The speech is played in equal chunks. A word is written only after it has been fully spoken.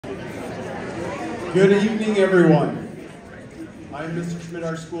Good evening, everyone. I'm Mr. Schmidt,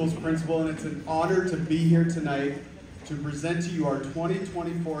 our school's principal, and it's an honor to be here tonight to present to you our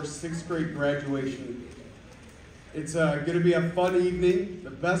 2024 sixth grade graduation. It's going to be a fun evening. The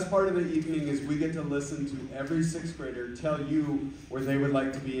best part of the evening is we get to listen to every sixth grader tell you where they would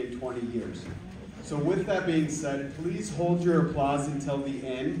like to be in 20 years. So with that being said, please hold your applause until the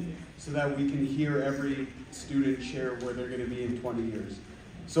end so that we can hear every student share where they're going to be in 20 years.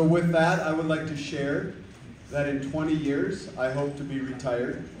 So with that, I would like to share that in 20 years, I hope to be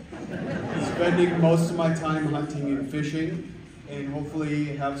retired, spending most of my time hunting and fishing, and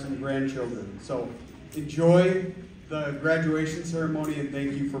hopefully have some grandchildren. So enjoy the graduation ceremony, and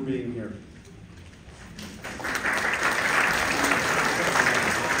thank you for being here.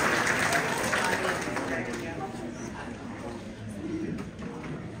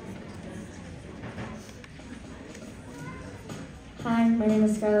 Hi, my name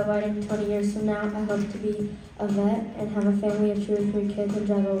is Skylar Whiting. 20 years from now, I hope to be a vet and have a family of 2 or 3 kids and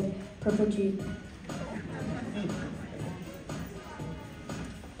drive a purple Jeep.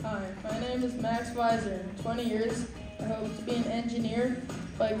 Hi, my name is Max Weiser. In 20 years, I hope to be an engineer,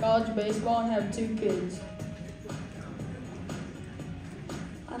 play college baseball, and have 2 kids.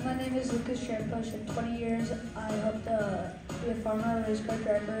 My name is Lucas Trampush. In 20 years, I hope to be a farmer, a race car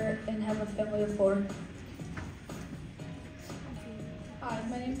driver, and have a family of 4. Hi,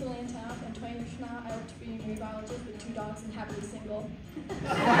 my name is Elaine Town, and 20 years from now, I hope to be a marine biologist with 2 dogs and happily single.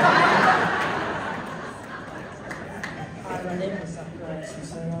 Hi, my name is Sakura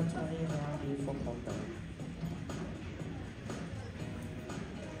Susano. 20 years from now, I'll be a football player.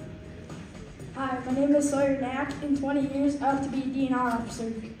 Hi, my name is Sawyer Knack. In 20 years, I hope to be a DNR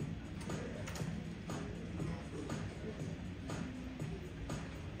officer.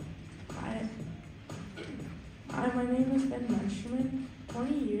 Hi, my name is Ben Messerman.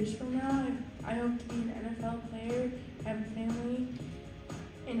 20 years from now, I hope to be an NFL player, have a family,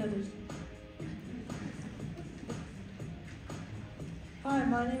 and others. Hi,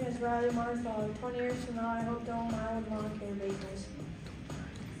 my name is Riley Marthal. 20 years from now, I hope to own my own lawn care business.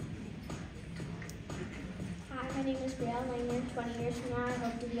 Hi, my name is Brielle Langer. 20 years from now, I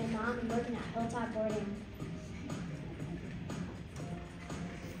hope to be a mom and working at Hilltop Boarding.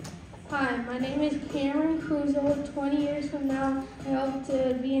 Hi, my name is Cameron Kuzel. 20 years from now, I hope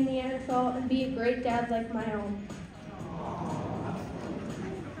to be in the NFL and be a great dad like my own.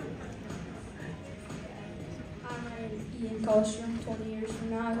 Hi, my name is Ian Kallstrom. 20 years from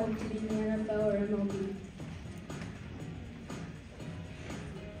now, I hope to be in the NFL or MLB.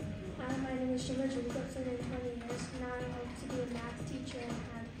 Hi, my name is Shimmer Jacobson. In 20 years from now, I hope to be a math teacher and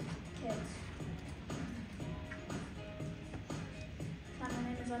have kids. Hi, my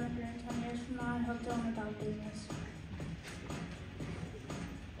name is Leonard Green. 20 years from now, I hope to own a dog business.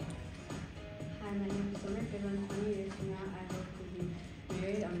 Hi, my name is Summer Goodwin. 20 years from now, I hope to be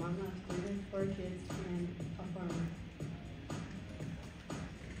married, a mom of 3 or 4 kids, and a farmer.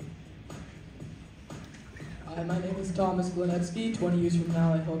 Hi, my name is Thomas Glenetsky. 20 years from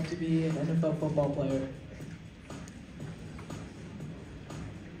now, I hope to be an NFL football player.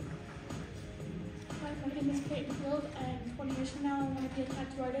 Hi, my name is Peyton Field, and 20 years from now, I want to be a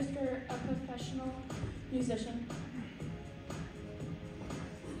tattoo artist or a professional musician.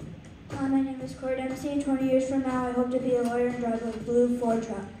 Hi, my name is Corey Dempsey. 20 years from now, I hope to be a lawyer and drive a blue Ford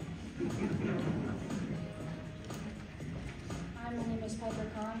truck. Hi, my name is Piper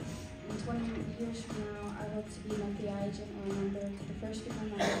Kahn. In 20 years from now, I hope to be an FBI agent or a member of the first group of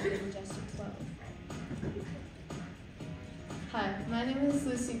members of the Majestic 12. Hi, my name is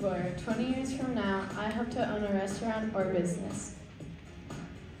Lucy Boyer. 20 years from now, I hope to own a restaurant or business.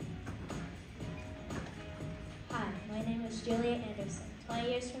 Hi, my name is Julia Anderson. 20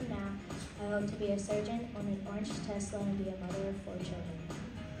 years from now, I hope to be a surgeon, own an orange Tesla, and be a mother of 4 children.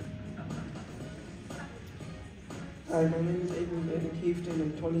 Hi, my name is Aiden Van Kieften,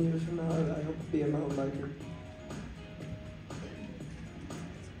 and 20 years from now, I hope to be a mountain biker.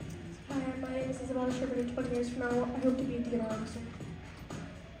 Hi, my name is Isabella Shepherd. In 20 years from now, I hope to be a DNR officer.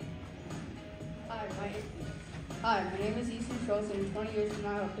 Hi, my name is Easton Schultz, and in 20 years from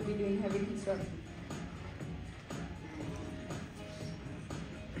now, I hope to be doing heavy construction.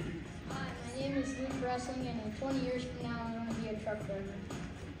 Hi, my name is Luke Wrestling, and in 20 years from now, I want to be a truck driver.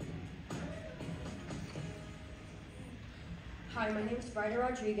 Hi, my name is Ryder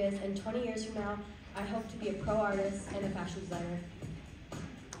Rodriguez, and 20 years from now, I hope to be a pro artist and a fashion designer.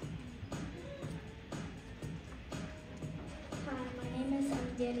 Hi, my name is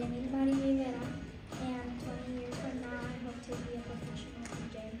Angelia Nilmari Rivera, and 20 years from now, I hope to be a professional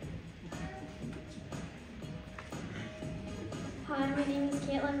DJ. Hi, my name is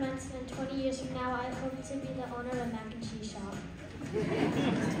Caitlin Menson, and 20 20 years from now, I hope to be the owner of a mac and cheese shop.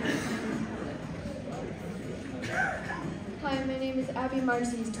 Hi, my name is Abby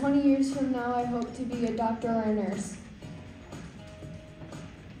Marcies. 20 years from now, I hope to be a doctor or a nurse.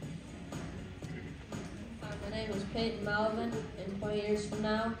 My name is Peyton Malvin, and 20 years from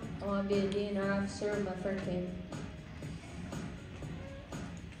now, I want to be a DNR officer with my friend Kane.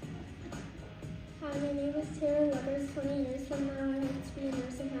 Hi, my name is Tara Lovers. 20 years from now, I hope to be a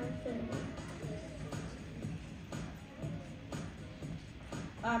nurse and have a family.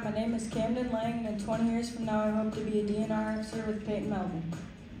 Hi, my name is Camden Lang, and 20 years from now, I hope to be a DNR officer with Peyton Melvin.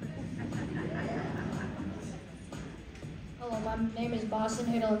 Hello, my name is Boston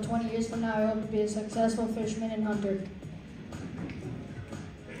Hiddle, and 20 years from now, I hope to be a successful fisherman and hunter.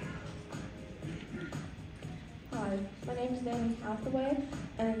 Hi, my name is Danny Hathaway,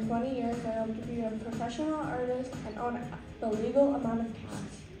 and in 20 years I hope to be a professional artist and own a legal amount of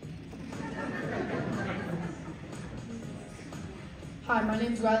cats. Hi, my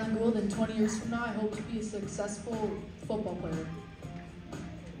name is Rylan Gould, and 20 years from now, I hope to be a successful football player.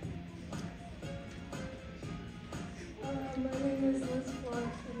 My name is Liz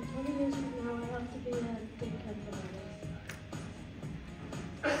Florence, and 20 years from now, I hope to be a daycare provider.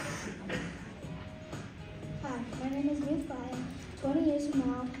 Hi, my name is Ruth Bryan. 20 years from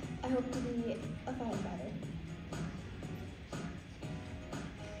now, I hope to be a firefighter.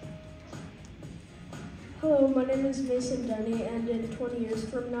 Hello, my name is Mason Denny, and in 20 years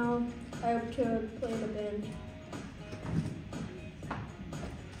from now, I hope to play in a band.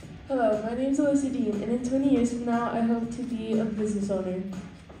 Hello, my name is Alyssa Dean, and in 20 years from now, I hope to be a business owner.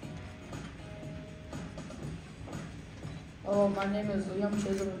 Hello, my name is Liam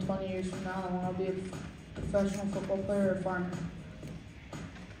Chisholm, and 20 years from now, I want to be a professional football player or farmer.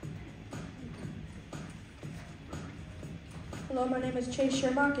 Hello, my name is Chase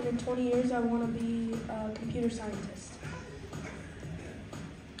Sherlock, and in 20 years, I want to be a computer scientist.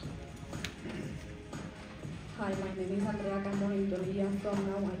 Hi, my name is Andrea Camoni. 20 years from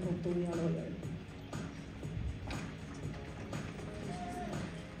now, I hope to be a lawyer.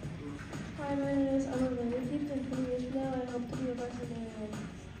 Hi, my name is Emma Vanderkeep, and 20 years from now, I hope to be a veterinarian.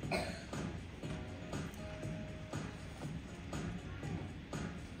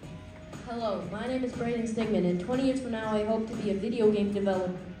 Hello, my name is Brayden Stigman, and 20 years from now, I hope to be a video game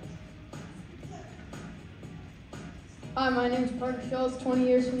developer. Hi, my name is Parker Schultz. 20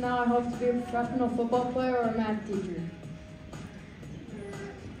 years from now, I hope to be a professional football player or a math teacher.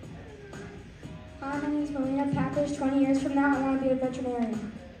 Hi, my name is Melina Packers. 20 years from now, I want to be a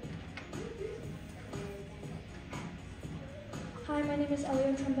veterinarian. Hi, my name is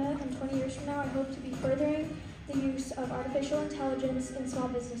Elio Trumba, and 20 years from now, I hope to be furthering the use of artificial intelligence in small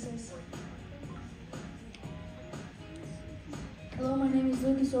businesses. Hello, my name is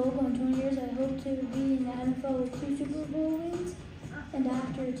Lucas Olgo. In 20 years, I hope to be in the NFL with 2 Super Bowl wins and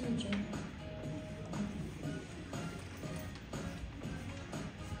after a teacher.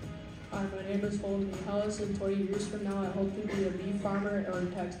 Hi, my name is Holden Ellis, and 20 years from now, I hope to be a beef farmer or a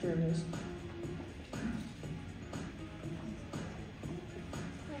taxidermist.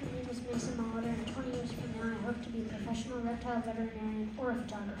 My name is Mason Molitor, and 20 years from now, I hope to be a professional reptile veterinarian or a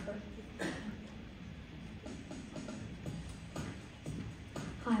photographer.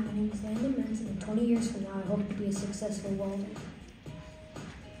 Hi, my name is Landon Manson, and 20 years from now, I hope to be a successful welder.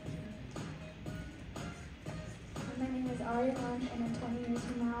 My name is Aria Lund, and in 20 years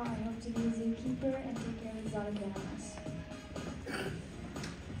from now, I hope to be a zookeeper and take care of exotic animals.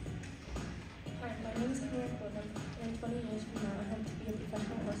 Hi, my name is Claire Quinlan, and in 20 years from now, I hope to be a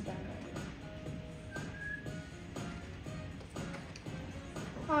professional horseback rider.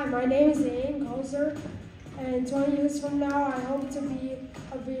 Hi, my name is Ian Kolzer, and 20 years from now, I hope to be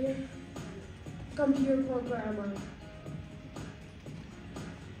a computer programmer.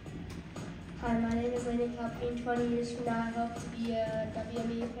 Hi, my name is Lady Calpine. 20 years from now, I hope to be a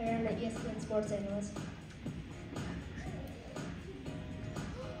WNBA player and an ESPN sports analyst.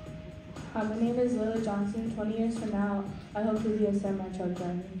 Hi, my name is Lily Johnson. 20 years from now, I hope to be a semi-truck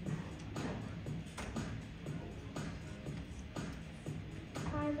driver.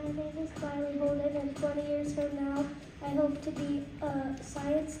 Hi, my name is Kylie Holden, and 20 years from now, I hope to be a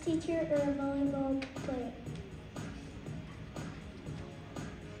science teacher or a volleyball player.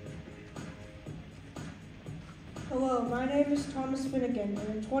 Hello, my name is Thomas Finnegan, and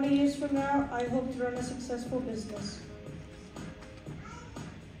in 20 years from now, I hope to run a successful business.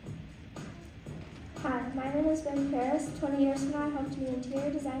 Hi, my name is Ben Paris. 20 years from now, I hope to be an interior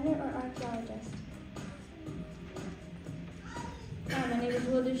designer or archaeologist. Hi, my name is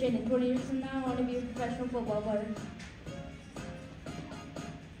Will Duchesne, and 20 years from now, I want to be a professional football player.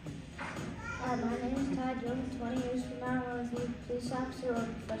 Hi, my name is Ty Jones. 20 years from now, I want to be a police officer or a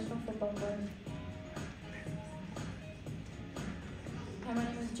professional football player. Hi, my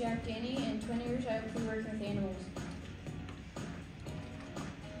name is Jack Danny. In 20 years, I hope to be working with animals.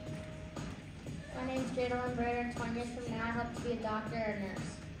 My name is Jadalyn Brader. 20 years from now, I hope to be a doctor or a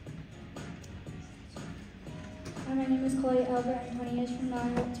nurse. Hi, my name is Chloe Albert, and 20 years from now, I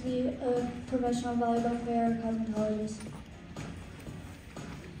hope to be a professional volleyball player or cosmetologist.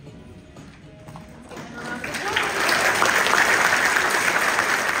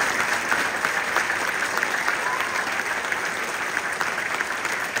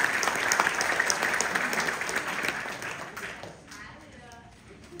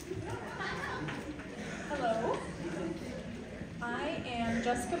 Hello, I am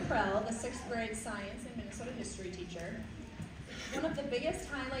Jessica Prell, the 6th grade science and Minnesota history teacher. One of the biggest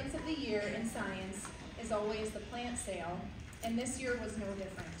highlights of the year in science is always the plant sale, and this year was no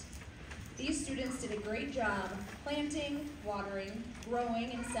different. These students did a great job planting, watering,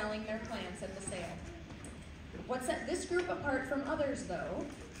 growing, and selling their plants at the sale. What set this group apart from others, though,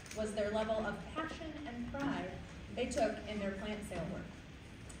 was their level of passion and pride they took in their plant sale work.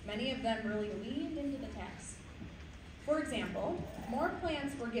 Many of them really leaned into the task. For example, more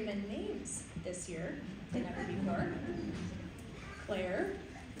plants were given names this year than ever before. Claire,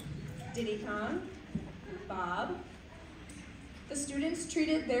 Diddy Kong, Bob. The students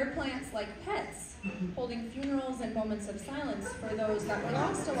treated their plants like pets, holding funerals and moments of silence for those that were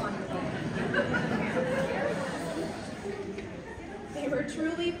lost along the way. They were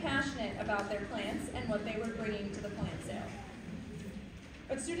truly passionate about their plants and what they were bringing to the plant sale.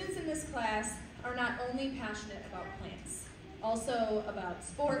 But students in this class are not only passionate about plants, also about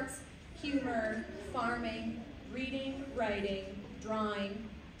sports, humor, farming, reading, writing, drawing,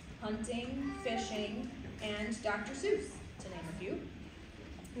 hunting, fishing, and Dr. Seuss, to name a few.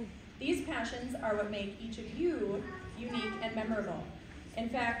 These passions are what make each of you unique and memorable. In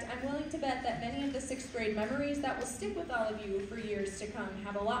fact, I'm willing to bet that many of the 6th grade memories that will stick with all of you for years to come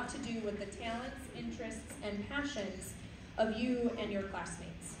have a lot to do with the talents, interests, and passions of you and your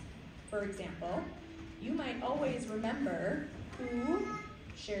classmates. For example, you might always remember who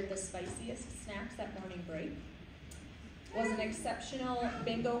shared the spiciest snacks at morning break, was an exceptional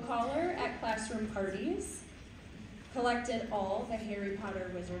bingo caller at classroom parties, collected all the Harry Potter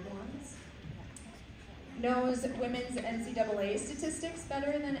wizard wands, knows women's NCAA statistics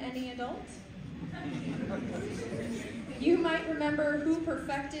better than any adult. You might remember who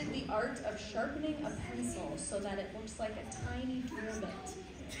perfected the art of sharpening a pencil so that it looks like a tiny drill bit.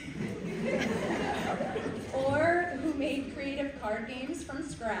 Or who made creative card games from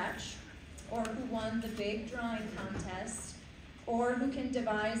scratch, or who won the big drawing contest, or who can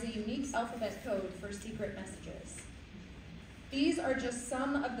devise a unique alphabet code for secret messages. These are just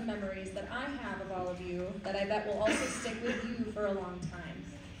some of the memories that I have of all of you that I bet will also stick with you for a long time.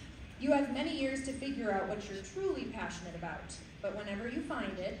 You have many years to figure out what you're truly passionate about, but whenever you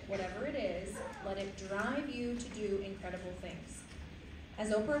find it, whatever it is, let it drive you to do incredible things. As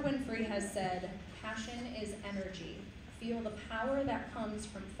Oprah Winfrey has said, passion is energy. Feel the power that comes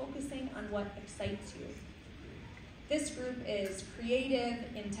from focusing on what excites you. This group is creative,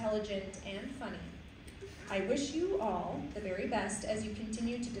 intelligent, and funny. I wish you all the very best as you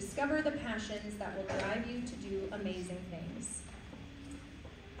continue to discover the passions that will drive you to do amazing things.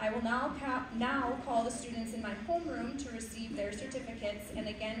 I will now call the students in my homeroom to receive their certificates, and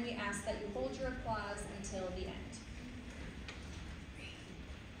again we ask that you hold your applause until the end.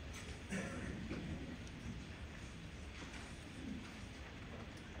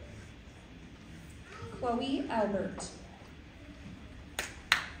 Chloe Albert.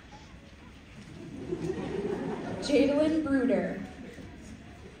 Jadalyn Bruder.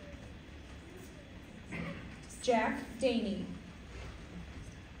 Jack Daney.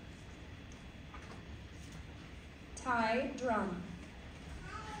 Ty Drum.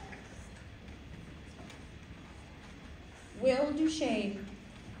 Will Duchesne.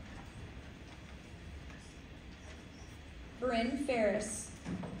 Bryn Ferris.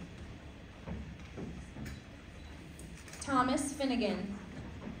 Thomas Finnegan.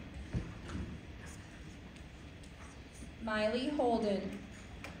 Miley Holden.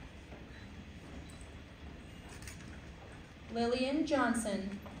 Lillian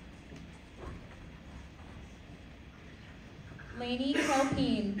Johnson. Lainey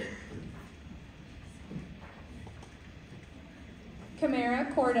Calpine.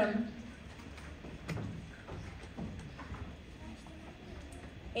 Camara Cordum.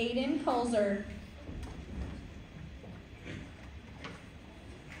 Aiden Kulzer.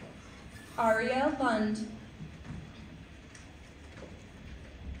 Aria Lund.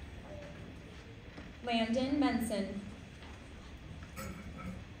 Landon Menson,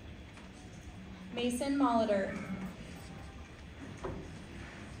 Mason Molitor,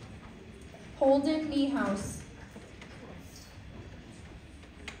 Holden Niehaus,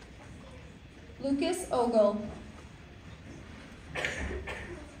 Lucas Ogle,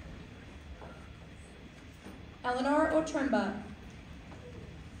 Eleanor Otrimba,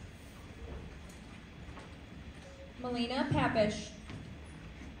 Melina Papish,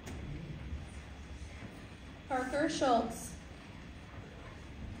 Parker Schultz,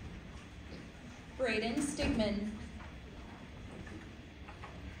 Braden Stigman,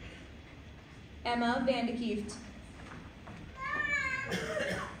 Emma Vandekieft,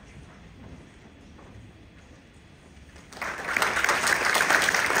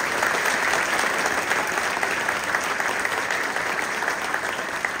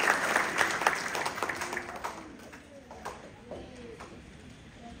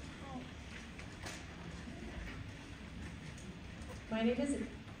 My name is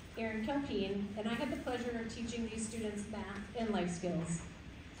Erin Kelpine, and I had the pleasure of teaching these students math and life skills.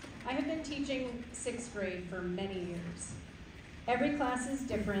 I have been teaching 6th grade for many years. Every class is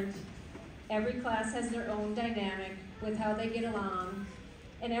different. Every class has their own dynamic with how they get along,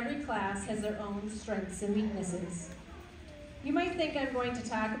 and every class has their own strengths and weaknesses. You might think I'm going to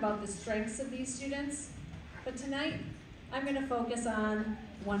talk about the strengths of these students, but tonight I'm going to focus on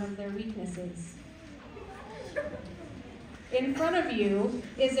one of their weaknesses. In front of you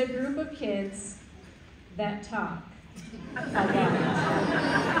is a group of kids that talk a lot.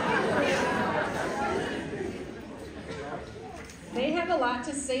 They have a lot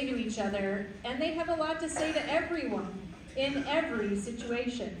to say to each other, and they have a lot to say to everyone in every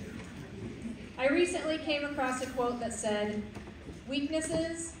situation. I recently came across a quote that said,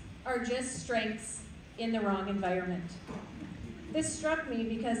 "Weaknesses are just strengths in the wrong environment." This struck me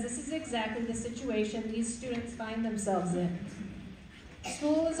because this is exactly the situation these students find themselves in.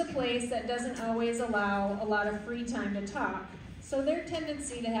 School is a place that doesn't always allow a lot of free time to talk, so their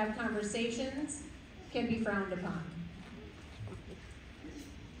tendency to have conversations can be frowned upon.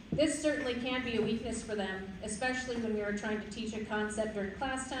 This certainly can be a weakness for them, especially when we are trying to teach a concept during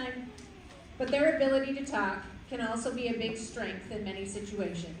class time, but their ability to talk can also be a big strength in many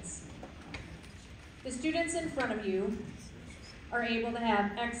situations. The students in front of you are able to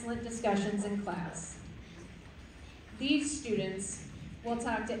have excellent discussions in class. These students will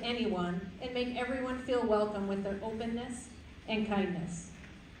talk to anyone and make everyone feel welcome with their openness and kindness.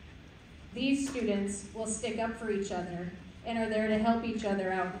 These students will stick up for each other and are there to help each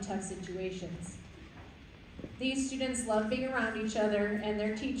other out in tough situations. These students love being around each other and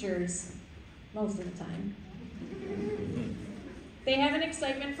their teachers most of the time. They have an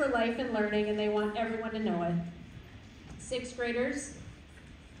excitement for life and learning, and they want everyone to know it. 6th graders,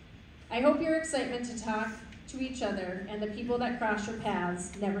 I hope your excitement to talk to each other and the people that cross your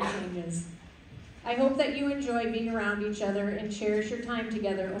paths never changes. I hope that you enjoy being around each other and cherish your time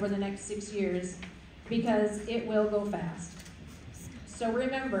together over the next 6 years, because it will go fast. So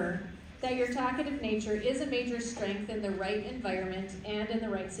remember that your talkative nature is a major strength in the right environment and in the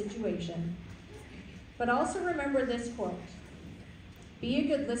right situation. But also remember this quote: "Be a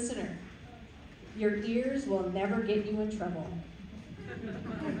good listener. Your ears will never get you in trouble."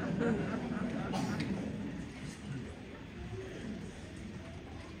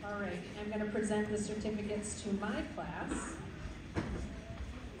 All right, I'm going to present the certificates to my class.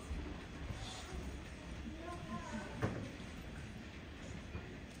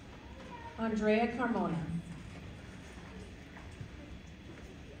 Andrea Carmona.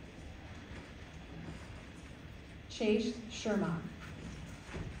 Chase Sherman.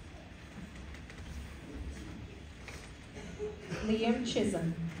 Liam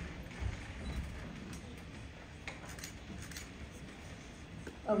Chisholm.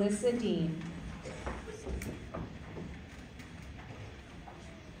 Alyssa Dean.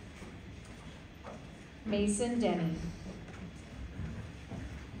 Mason Denny.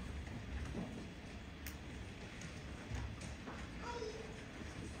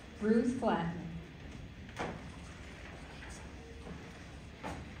 Ruth Flatten.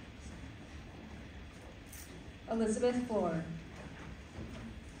 Elizabeth Floor.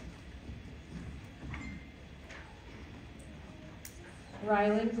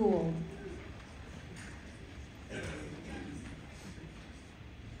 Rylan Gould.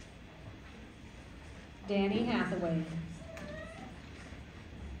 Danny Hathaway.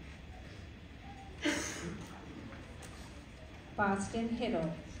 Boston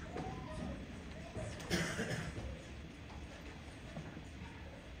Hiddle.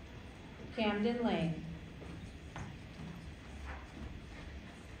 Camden Lang.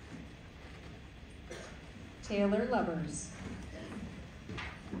 Taylor Lovers.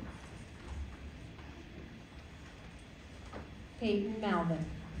 Peyton Malvin.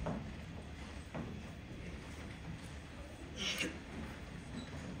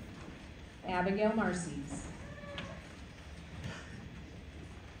 Abigail Marcies.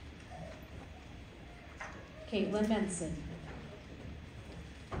 Caitlin Menson.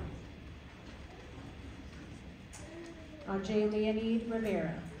 Ajay Leonid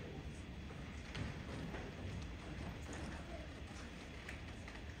Rivera.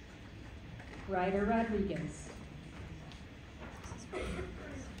 Ryder Rodriguez.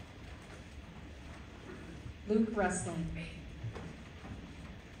 Luke Wrestling.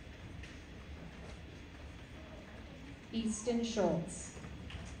 Easton Schultz.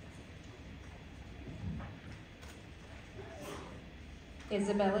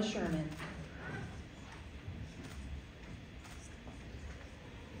 Isabella Sherman.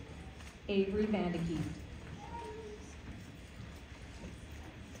 Avery Vandekeet.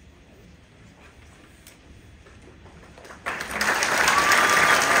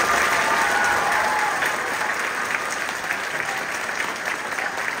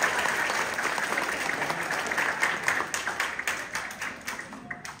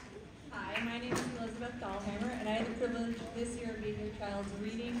 Hi, my name is Elizabeth Dahlheimer, and I had the privilege this year of being your child's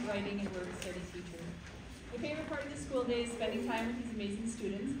reading, writing, and word study teacher. My favorite part of the school day is spending time with these amazing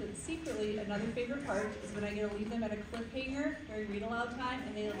students, but secretly, another favorite part is when I get to leave them at a cliffhanger during read aloud time,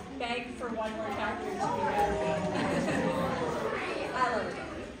 and they beg for one more chapter to be read. I love it.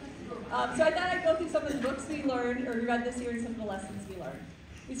 So I thought I'd go through some of the books we learned, or we read this year, and some of the lessons we learned.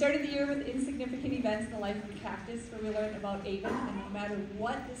 We started the year with insignificant events in the life of a cactus, where we learned about Avon, and no matter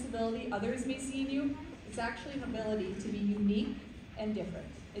what disability others may see in you, it's actually an ability to be unique and different.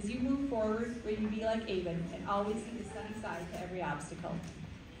 As you move forward, may you be like Avon and always see the sunny side to every obstacle.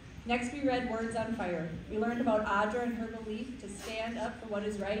 Next, we read Words on Fire. We learned about Audra and her belief to stand up for what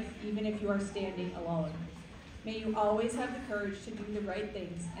is right, even if you are standing alone. May you always have the courage to do the right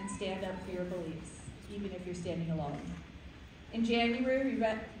things and stand up for your beliefs, even if you're standing alone. In January,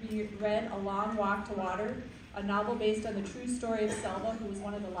 we read A Long Walk to Water, a novel based on the true story of Selva, who was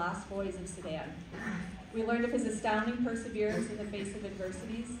one of the lost boys of Sudan. We learned of his astounding perseverance in the face of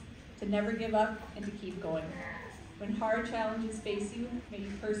adversities, to never give up and to keep going. When hard challenges face you, may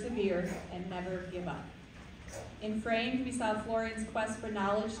you persevere and never give up. In Framed, we saw Florian's quest for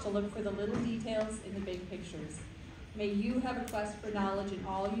knowledge to look for the little details in the big pictures. May you have a quest for knowledge in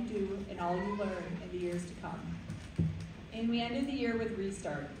all you do and all you learn in the years to come. And we ended the year with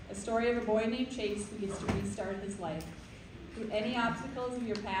Restart, a story of a boy named Chase who gets to restart his life. Through any obstacles of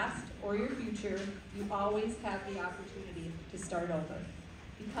your past or your future, you always have the opportunity to start over.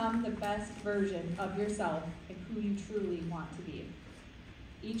 Become the best version of yourself and who you truly want to be.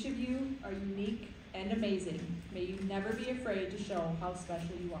 Each of you are unique and amazing. May you never be afraid to show how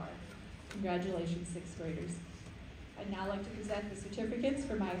special you are. Congratulations, sixth graders. I'd now like to present the certificates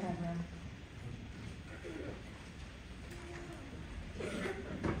for my homeroom.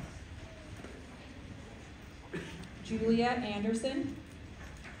 Julia Anderson.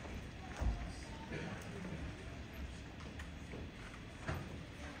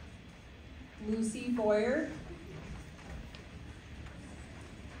 Lucy Boyer.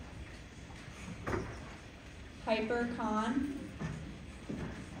 Piper Kahn.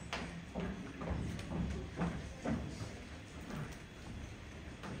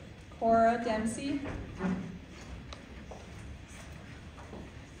 Cora Dempsey.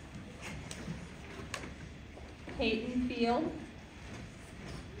 Peyton Field.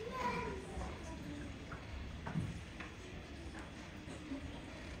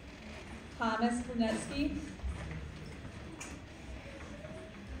 Thomas Lunetsky.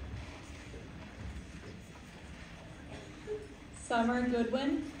 Summer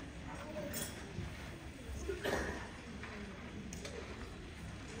Goodwin.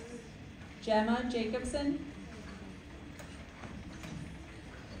 Gemma Jacobson.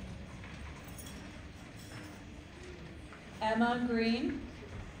 Emma Green.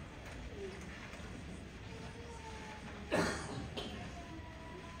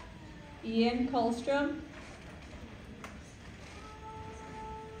 Ian Kolstrom.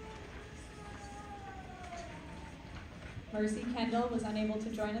 Mercy Kendall was unable to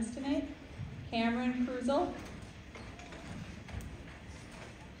join us tonight. Cameron Cruzel.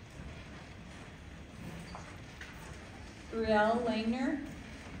 Brielle Langner.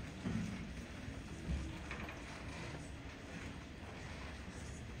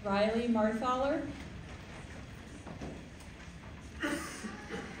 Riley Marthaler.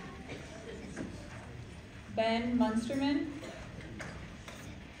 Ben Munsterman.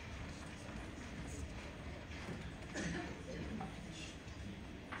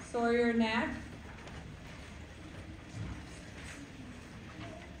 Sawyer Knack.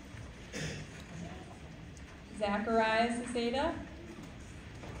 Zacharias Seseda.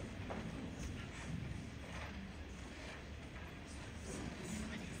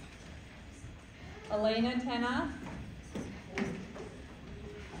 Elena Tena.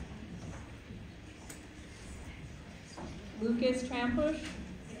 Lucas Trampush.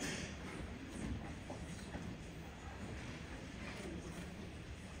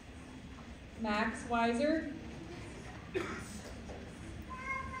 Max Weiser.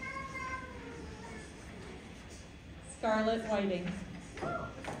 Scarlett Whiting.